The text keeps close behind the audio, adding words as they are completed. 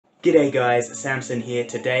G'day guys, Samson here.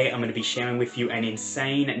 Today I'm going to be sharing with you an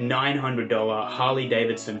insane $900 Harley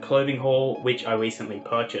Davidson clothing haul which I recently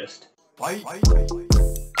purchased.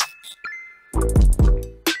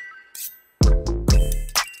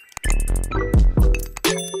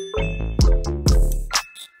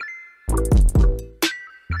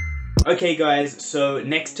 Okay guys, so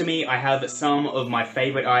next to me I have some of my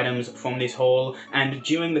favorite items from this haul, and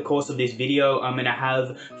during the course of this video I'm going to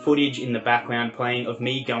have footage in the background playing of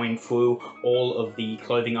me going through all of the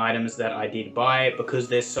clothing items that I did buy, because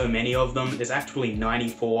there's so many of them. There's actually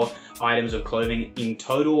 94 items of clothing in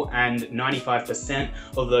total, and 95%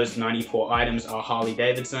 of those 94 items are Harley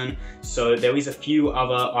Davidson. So there is a few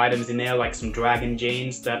other items in there, like some Dragon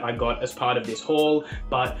jeans that I got as part of this haul,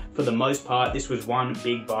 but for the most part this was one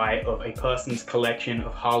big buy of a person's collection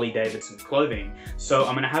of Harley Davidson clothing. So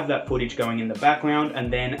I'm going to have that footage going in the background,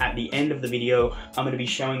 and then at the end of the video I'm going to be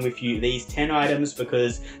showing with you these 10 items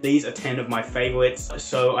because these are 10 of my favorites,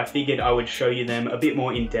 so I figured I would show you them a bit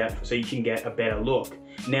more in depth so you can get a better look.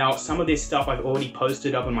 Now, some of this stuff I've already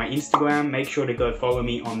posted up on my Instagram. Make sure to go follow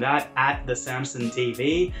me on that at the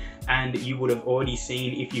SamsonTV, and you would have already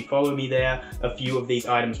seen, if you follow me there, a few of these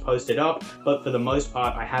items posted up, but for the most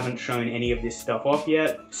part I haven't shown any of this stuff off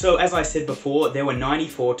yet. So as I said before, there were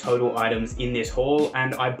 94 total items in this haul,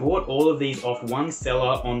 and I bought all of these off one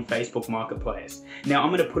seller on Facebook Marketplace. Now I'm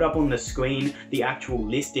going to put up on the screen the actual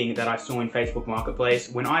listing that I saw in Facebook Marketplace.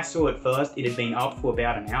 When I saw it first, it had been up for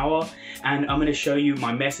about an hour, and I'm going to show you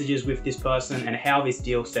my messages with this person and how this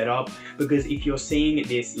deal set up, because if you're seeing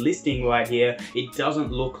this listing right here, it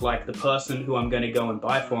doesn't look like the person who I'm going to go and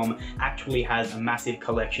buy from actually has a massive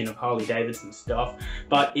collection of Harley Davidson stuff.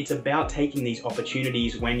 But it's about taking these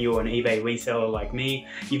opportunities when you're an eBay reseller like me.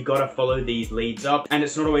 You've got to follow these leads up, and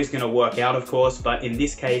it's not always going to work out, of course, but in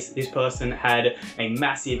this case this person had a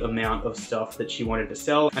massive amount of stuff that she wanted to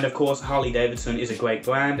sell, and of course Harley Davidson is a great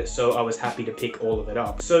brand, so I was happy to pick all of it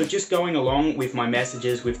up. So just going along with my messages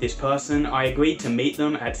with this person, I agreed to meet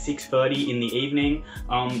them at 6:30 in the evening.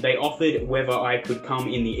 They offered whether I could come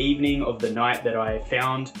in the evening of the night that I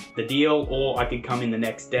found the deal, or I could come in the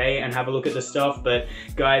next day and have a look at the stuff, but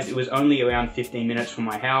guys, it was only around 15 minutes from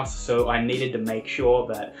my house, so I needed to make sure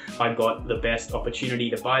that I got the best opportunity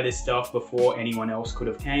to buy this stuff before anyone else could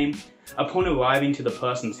have came. Upon arriving to the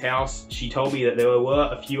person's house, she told me that there were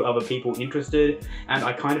a few other people interested, and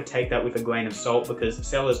I kind of take that with a grain of salt because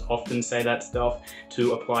sellers often say that stuff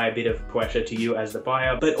to apply a bit of pressure to you as the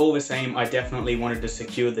buyer, but all the same I definitely wanted to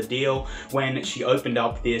secure the deal when she opened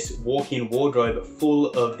up this walk-in wardrobe full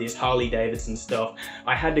of this Harley Davidson stuff.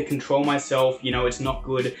 I had to control myself. You know, it's not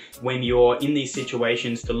good when you're in these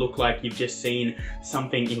situations to look like you've just seen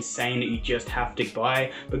something insane that you just have to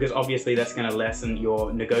buy, because obviously that's going to lessen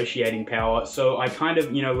your negotiating power. So I kind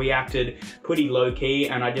of, reacted pretty low key,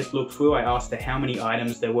 and I just looked through. I asked her how many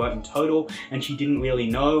items there were in total, and she didn't really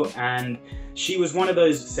know. And she was one of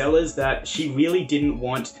those sellers that she really didn't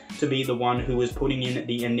want to be the one who was putting in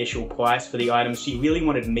the initial price for the items. She really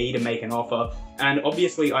wanted me to make an offer, and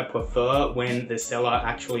obviously I prefer when the seller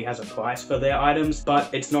actually has a price for their items,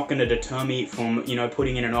 but it's not going to deter me from,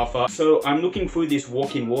 putting in an offer. So I'm looking through this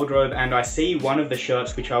walk-in wardrobe and I see one of the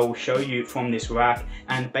shirts which I will show you from this rack,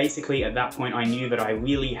 and basically at that point I knew that I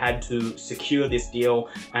really had to secure this deal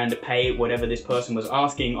and pay whatever this person was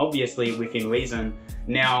asking, obviously within reason.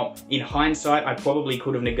 Now, in hindsight, I probably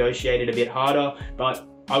could have negotiated a bit harder, but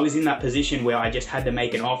I was in that position where I just had to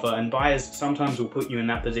make an offer, and buyers sometimes will put you in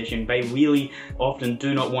that position. They really often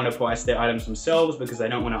do not want to price their items themselves because they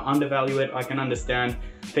don't want to undervalue it. I can understand,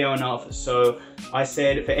 fair enough. So I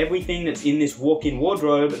said, for everything that's in this walk-in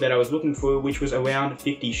wardrobe that I was looking for, which was around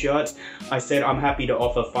 50 shirts, I said I'm happy to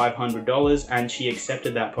offer $500, and she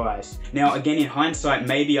accepted that price. Now again, in hindsight,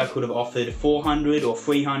 maybe I could have offered $400 or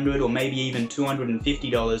 $300 or maybe even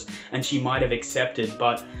 $250, and she might have accepted,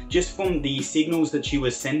 but just from the signals that she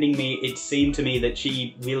was sending me, it seemed to me that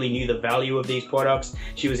she really knew the value of these products.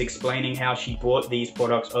 She was explaining how she bought these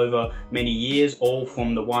products over many years, all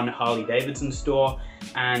from the one Harley Davidson store,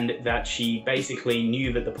 and that she basically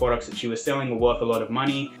knew that the products that she was selling were worth a lot of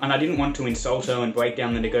money. And I didn't want to insult her and break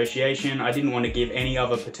down the negotiation. I didn't want to give any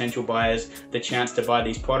other potential buyers the chance to buy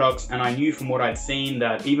these products, and I knew from what I'd seen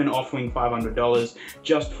that even offering $500,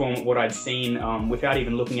 just from what I'd seen, without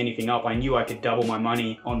even looking anything up, I knew I could double my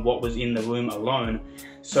money on what was in the room alone.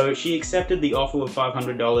 So she accepted the offer of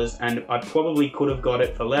 $500, and I probably could have got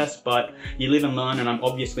it for less, but you live and learn, and I'm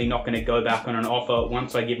obviously not going to go back on an offer.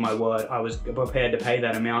 Once I give my word, I was prepared to pay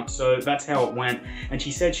that amount, so that's how it went. And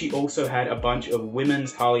she said she also had a bunch of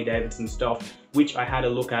women's Harley Davidson stuff which I had a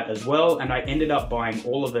look at as well, and I ended up buying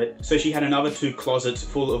all of it. So she had another 2 closets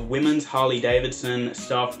full of women's Harley Davidson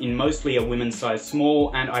stuff in mostly a women's size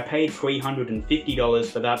small, and I paid $350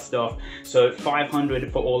 for that stuff. So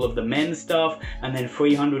 $500 for all of the men's stuff, and then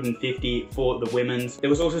 $350 for the women's. There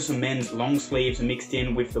was also some men's long sleeves mixed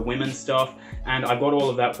in with the women's stuff, and I got all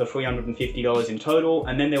of that for $350 in total.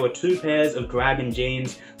 And then there were 2 pairs of Dragon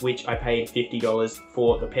jeans, which I paid $50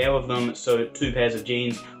 for the pair of them. So 2 pairs of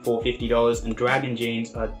jeans for $50, and Dragon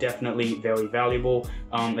jeans are definitely very valuable.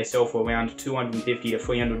 They sell for around $250 to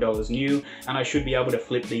 $300 new, and I should be able to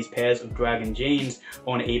flip these pairs of Dragon jeans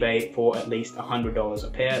on eBay for at least $100 a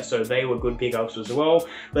pair. So they were good pickups as well.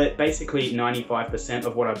 But basically 95%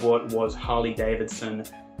 of what I bought was Harley Davidson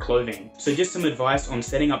clothing. So just some advice on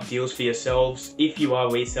setting up deals for yourselves if you are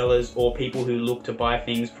resellers or people who look to buy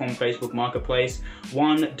things from Facebook Marketplace.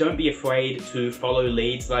 1, don't be afraid to follow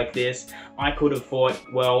leads like this. I could have thought,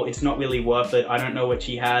 well, it's not really worth it. I don't know what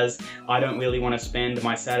she has. I don't really want to spend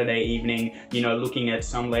my Saturday evening, you know, looking at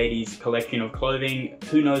some lady's collection of clothing.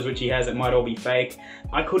 Who knows what she has? It might all be fake.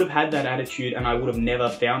 I could have had that attitude and I would have never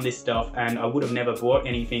found this stuff, and I would have never bought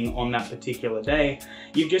anything on that particular day.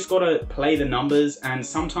 You've just got to play the numbers, and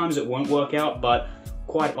sometimes it won't work out, but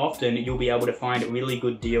quite often you'll be able to find really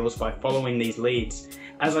good deals by following these leads.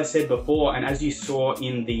 As I said before, and as you saw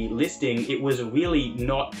in the listing, it was really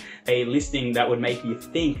not a listing that would make you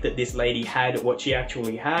think that this lady had what she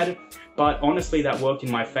actually had. But honestly, that worked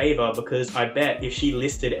in my favor, because I bet if she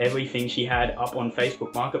listed everything she had up on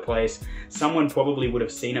Facebook Marketplace, someone probably would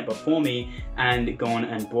have seen it before me and gone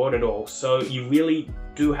and bought it all. So you really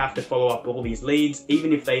do have to follow up all these leads.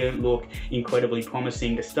 Even if they don't look incredibly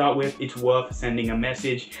promising to start with, it's worth sending a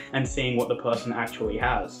message and seeing what the person actually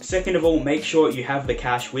has. Second of all, make sure you have the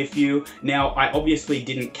cash with you. Now, I obviously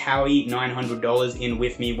didn't carry $900 in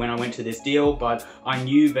with me when I went to this deal, but I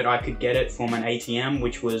knew that I could get it from an ATM,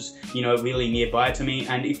 which was, you know, really nearby to me.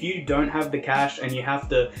 And if you don't have the cash and you have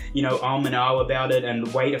to, you know, and about it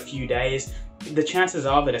and wait a few days, the chances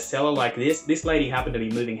are that a seller like this lady happened to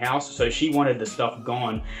be moving house, so she wanted the stuff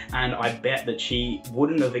gone, and I bet that she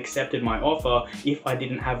wouldn't have accepted my offer if I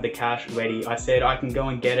didn't have the cash ready. I said, I can go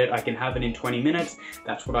and get it, I can have it in 20 minutes.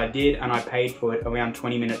 That's what I did, and I paid for it around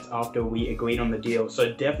 20 minutes after we agreed on the deal.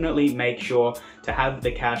 So definitely make sure to have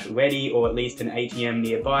the cash ready, or at least an ATM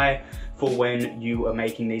nearby, for when you are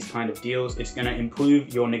making these kind of deals. It's going to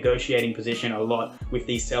improve your negotiating position a lot with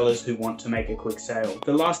these sellers who want to make a quick sale.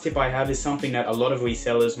 The last tip I have is something that a lot of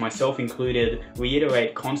resellers, myself included,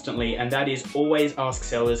 reiterate constantly, and that is always ask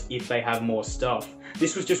sellers if they have more stuff.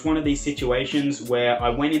 This was just one of these situations where I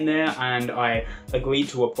went in there and I agreed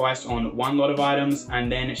to a price on one lot of items,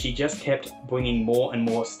 and then she just kept bringing more and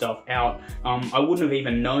more stuff out. I wouldn't have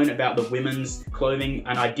even known about the women's clothing,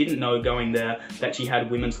 and I didn't know going there that she had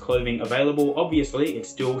women's clothing available. Obviously, it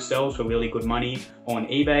still sells for really good money on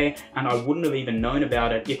eBay, and I wouldn't have even known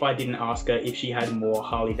about it if I didn't ask her if she had more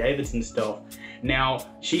Harley Davidson stuff. Now,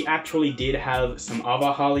 she actually did have some other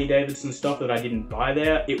Harley Davidson stuff that I didn't buy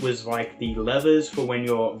there. It was like the levers for when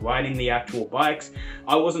you're riding the actual bikes.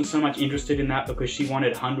 I wasn't so much interested in that because she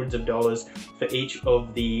wanted hundreds of dollars for each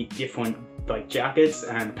of the different like jackets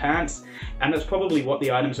and pants, and that's probably what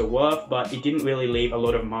the items are worth, but it didn't really leave a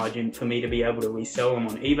lot of margin for me to be able to resell them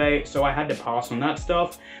on eBay, so I had to pass on that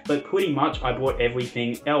stuff. But pretty much I bought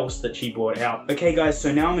everything else that she brought out. Okay guys,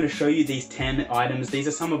 so now I'm going to show you these 10 items. These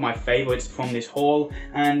are some of my favorites from this haul,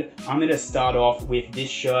 and I'm going to start off with this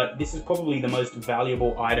shirt. This is probably the most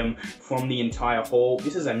valuable item from the entire haul.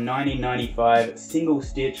 This is a 1995 single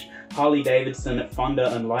stitch Harley Davidson Thunder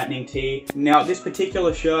and Lightning tee. Now, this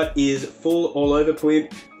particular shirt is full all over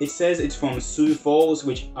print. It says it's from Sioux Falls,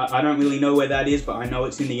 which I don't really know where that is, but I know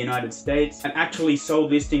it's in the United States. And actually, sold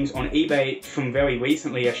listings on eBay from very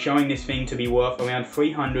recently are showing this thing to be worth around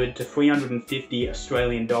 300 to 350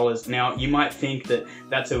 Australian dollars. Now, you might think that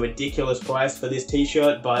that's a ridiculous price for this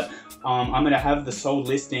t-shirt, but I'm going to have the sold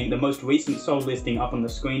listing, the most recent sold listing, up on the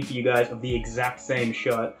screen for you guys of the exact same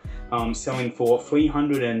shirt, selling for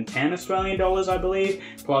 310 Australian dollars, I believe,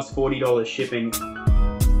 plus $40 shipping.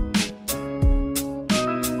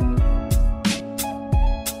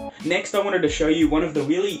 Next, I wanted to show you one of the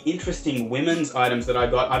really interesting women's items that I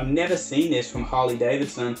got. I've never seen this from Harley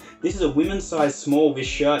Davidson. This is a women's size small, this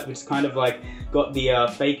shirt, which kind of like got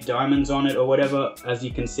the fake diamonds on it or whatever, as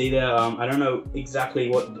you can see there. I don't know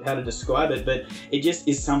exactly how to describe it, but it just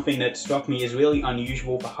is something that struck me as really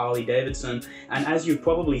unusual for Harley Davidson. And as you've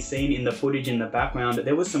probably seen in the footage in the background,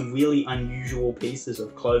 there was some really unusual pieces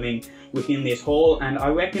of clothing within this haul, and I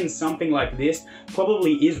reckon something like this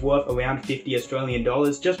probably is worth around 50 Australian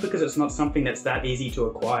dollars, just because because it's not something that's that easy to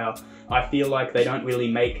acquire. I feel like they don't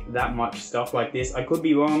really make that much stuff like this. I could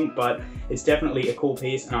be wrong, but it's definitely a cool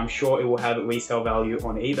piece, and I'm sure it will have resale value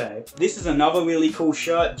on eBay. This is another really cool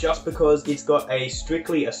shirt just because it's got a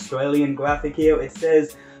strictly Australian graphic here. It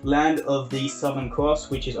says Land of the Southern Cross,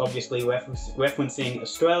 which is obviously referencing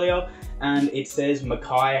Australia, and it says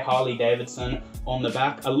Mackay Harley Davidson on the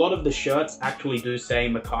back. A lot of the shirts actually do say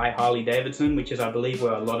Mackay Harley Davidson, which is, I believe,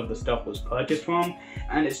 where a lot of the stuff was purchased from,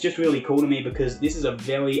 and it's just really cool to me because this is a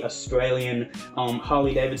very Australian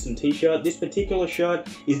Harley Davidson t-shirt. This particular shirt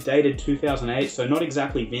is dated 2008, so not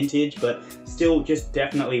exactly vintage, but still just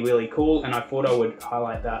definitely really cool, and I thought I would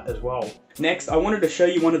highlight that as well. Next, I wanted to show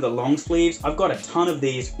you one of the long sleeves. I've got a ton of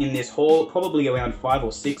these in this haul, probably around 5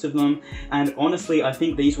 or 6 of them, and honestly, I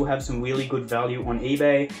think these will have some really good value on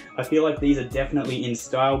eBay. I feel like these are definitely in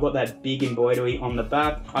style, got that big embroidery on the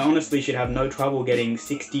back. I honestly should have no trouble getting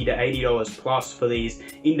 $60 to $80 plus for these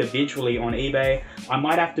individually on eBay. I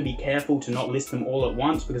might have to be careful to not list them all at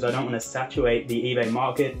once because I don't want to saturate the eBay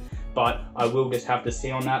market, but I will just have to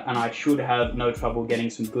see on that, and I should have no trouble getting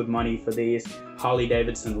some good money for these Harley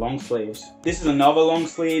Davidson long sleeves. This is another long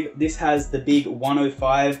sleeve. This has the big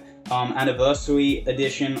 105 anniversary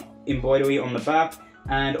edition embroidery on the back,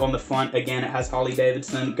 and on the front again it has Harley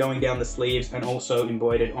Davidson going down the sleeves and also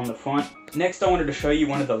embroidered on the front. Next, I wanted to show you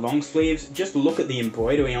one of the long sleeves. Just look at the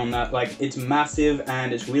embroidery on that. Like, it's massive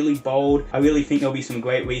and it's really bold. I really think there'll be some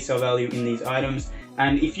great resale value in these items.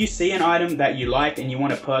 And if you see an item that you like and you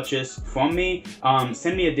want to purchase from me,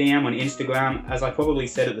 send me a DM on Instagram. As I probably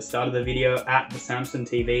said at the start of the video, at the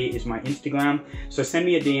SamsonTV is my Instagram. So send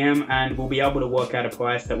me a DM and we'll be able to work out a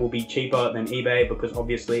price that will be cheaper than eBay, because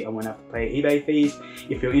obviously I won't have to pay eBay fees.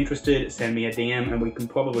 If you're interested, send me a DM and we can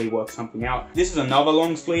probably work something out. This is another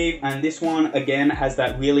long sleeve, and this one again has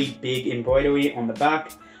that really big embroidery on the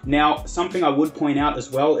back. Now, something I would point out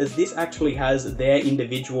as well is this actually has their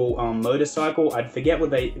individual motorcycle. I forget what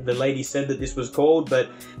the lady said that this was called, but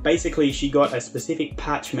basically she got a specific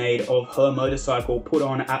patch made of her motorcycle put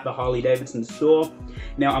on at the Harley Davidson store.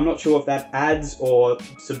 Now, I'm not sure if that adds or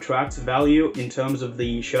subtracts value in terms of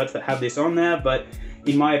the shirts that have this on there, but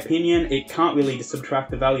in my opinion, it can't really subtract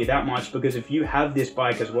the value that much, because if you have this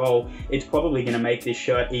bike as well, it's probably going to make this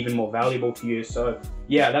shirt even more valuable to you. So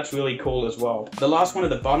yeah, that's really cool as well. The last one of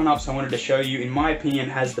the button-ups I wanted to show you, in my opinion,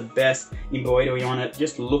 has the best embroidery on it.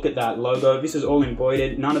 Just look at that logo. This is all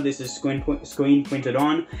embroidered. None of this is screen printed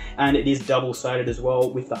on, and it is double-sided as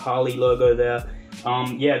well with the Harley logo there.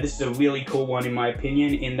 Yeah, this is a really cool one in my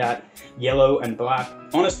opinion, in that yellow and black.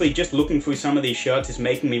 Honestly, just looking through some of these shirts is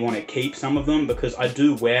making me want to keep some of them, because I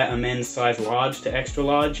do wear a men's size large to extra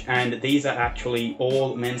large, and these are actually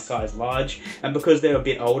all men's size large, and because they're a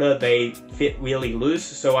bit older, they fit really loose,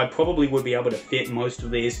 so I probably would be able to fit most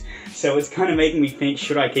of these. So it's kind of making me think,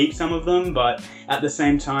 should I keep some of them? But at the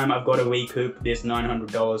same time, I've got to recoup this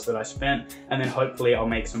 $900 that I spent, and then hopefully I'll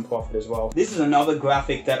make some profit as well. This is another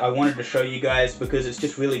graphic that I wanted to show you guys because it's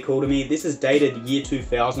just really cool to me. This is dated year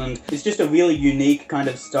 2000. It's just a really unique kind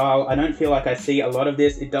of style. I don't feel like I see a lot of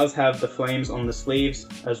this. It does have the flames on the sleeves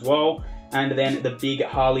as well, and then the big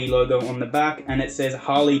Harley logo on the back, and it says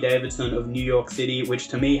Harley Davidson of New York City, which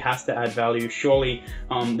to me has to add value. Surely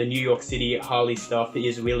the New York City Harley stuff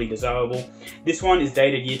is really desirable. This one is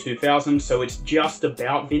dated year 2000, so it's just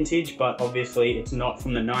about vintage, but obviously it's not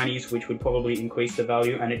from the 90s, which would probably increase the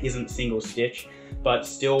value, and it isn't single stitch, but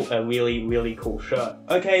still a really, really cool shirt.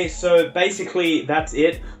 Okay, so basically that's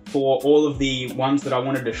it for all of the ones that I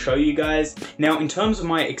wanted to show you guys. Now, in terms of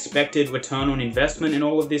my expected return on investment in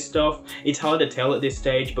all of this stuff, it's hard to tell at this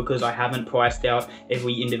stage because I haven't priced out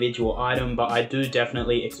every individual item, but I do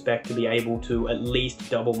definitely expect to be able to at least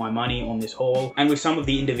double my money on this haul. And with some of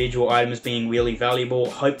the individual items being really valuable,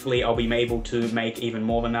 hopefully I'll be able to make even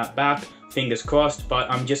more than that back. Fingers crossed, but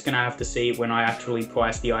I'm just gonna have to see when I actually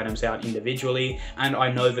price the items out individually, and I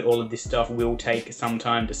know that all of this stuff will take some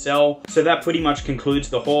time to sell. So that pretty much concludes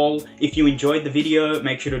the haul. If you enjoyed the video,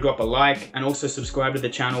 make sure to drop a like and also subscribe to the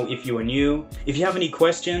channel if you are new. If you have any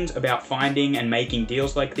questions about finding and making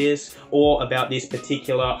deals like this, or about this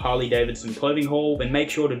particular Harley Davidson clothing haul, then make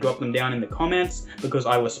sure to drop them down in the comments, because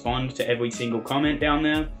I respond to every single comment down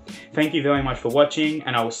there. Thank you very much for watching,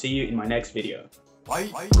 and I will see you in my next video. Bye.